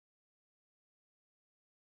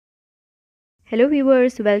Hello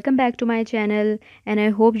viewers, welcome back to my channel and I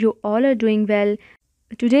hope you all are doing well.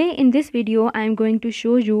 Today in this video I am going to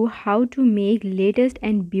show you how to make latest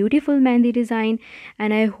and beautiful mehndi design,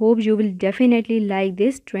 and I hope you will definitely like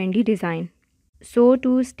this trendy design. So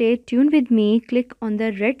to stay tuned with me, click on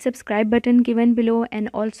the red subscribe button given below and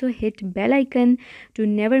also hit bell icon to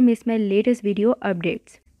never miss my latest video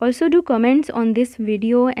updates. Also do comments on this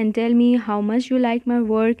video and tell me how much you like my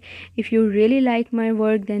work. If you really like my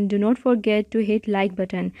work, then do not forget to hit like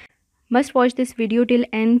button. Must watch this video till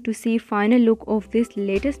end to see final look of this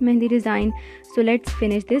latest mehndi design. So let's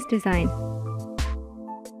finish this design.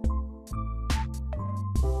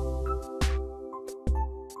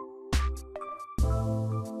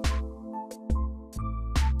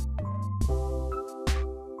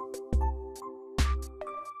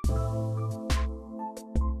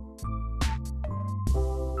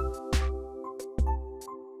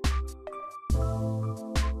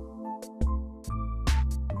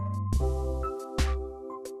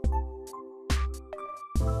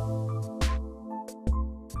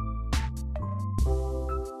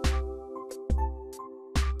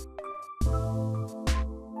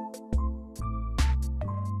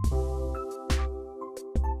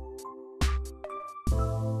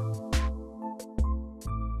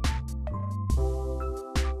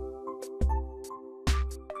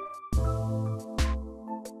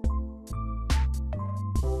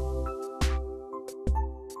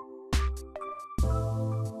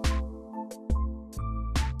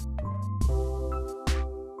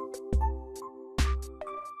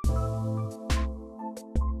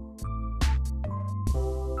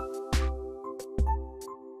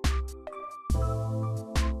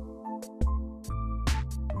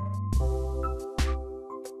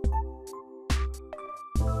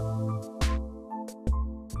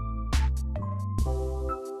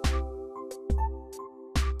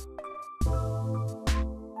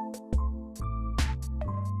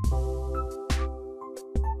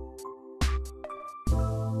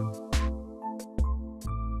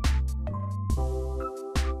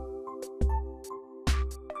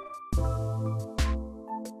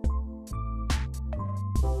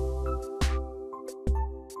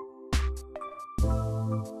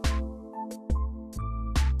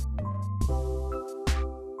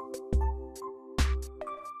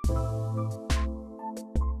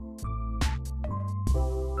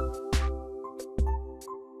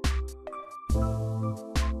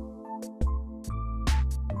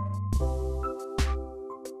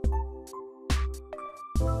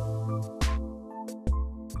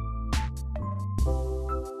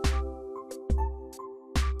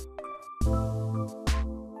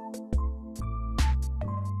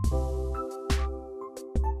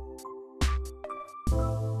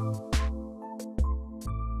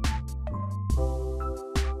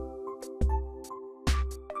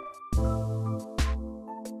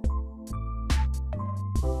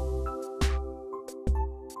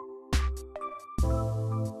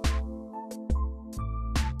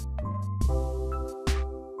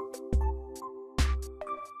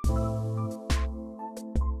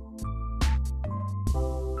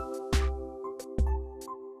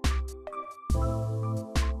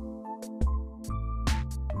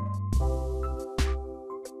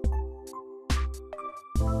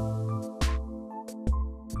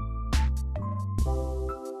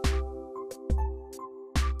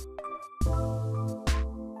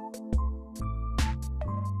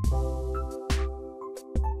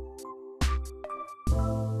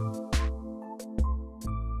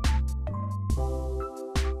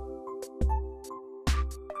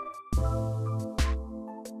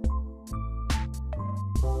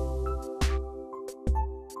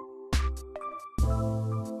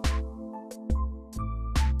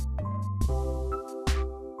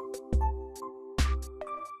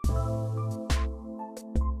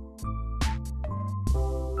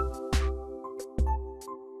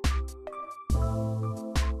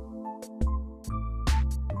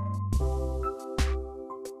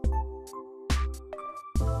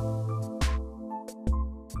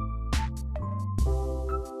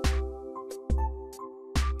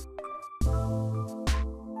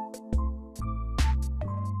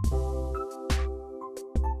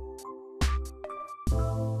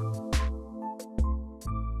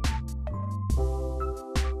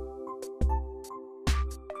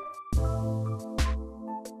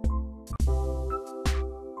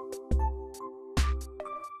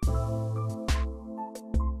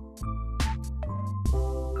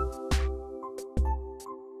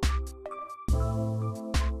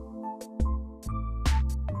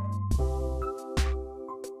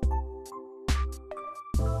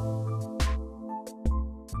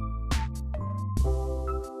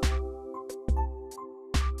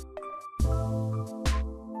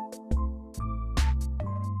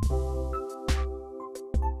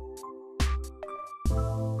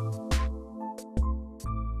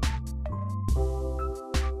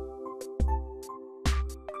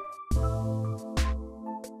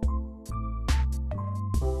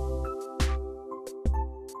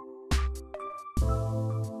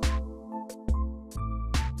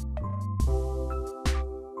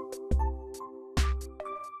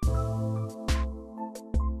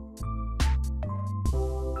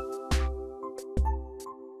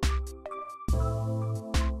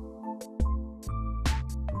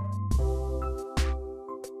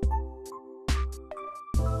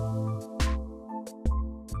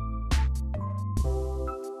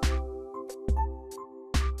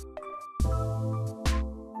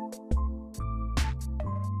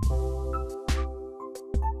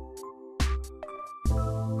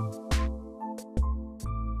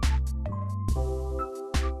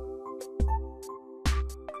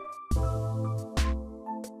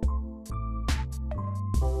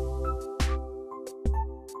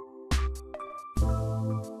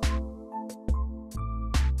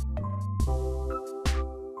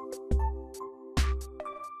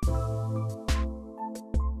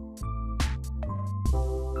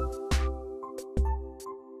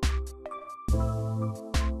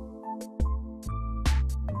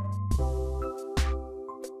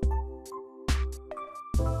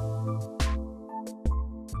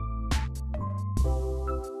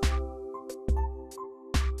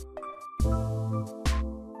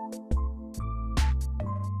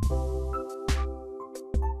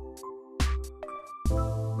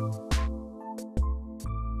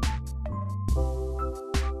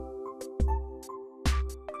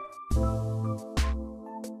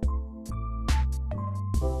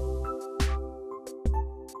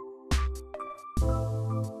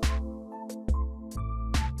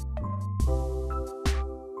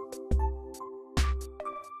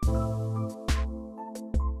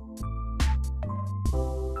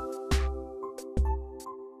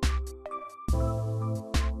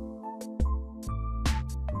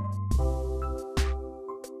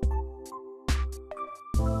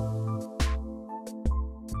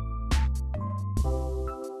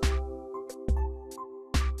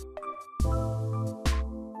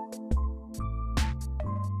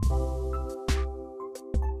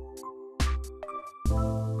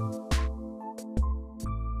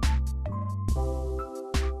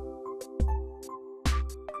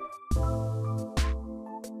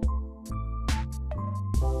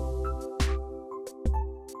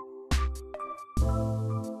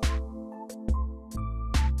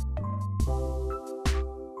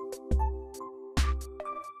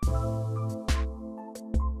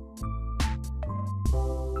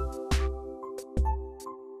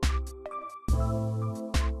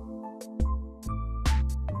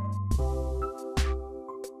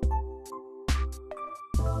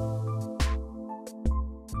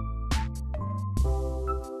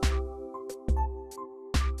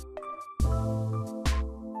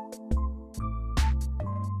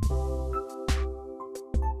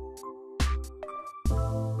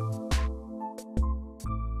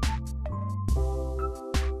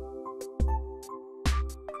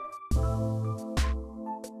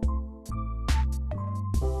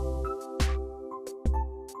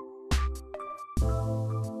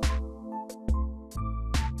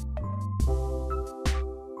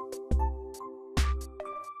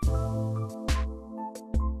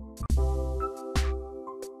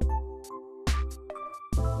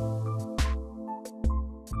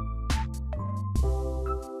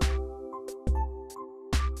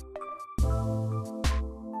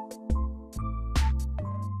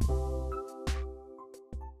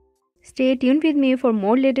 Stay tuned with me for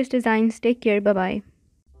more latest designs. Take care. Bye bye.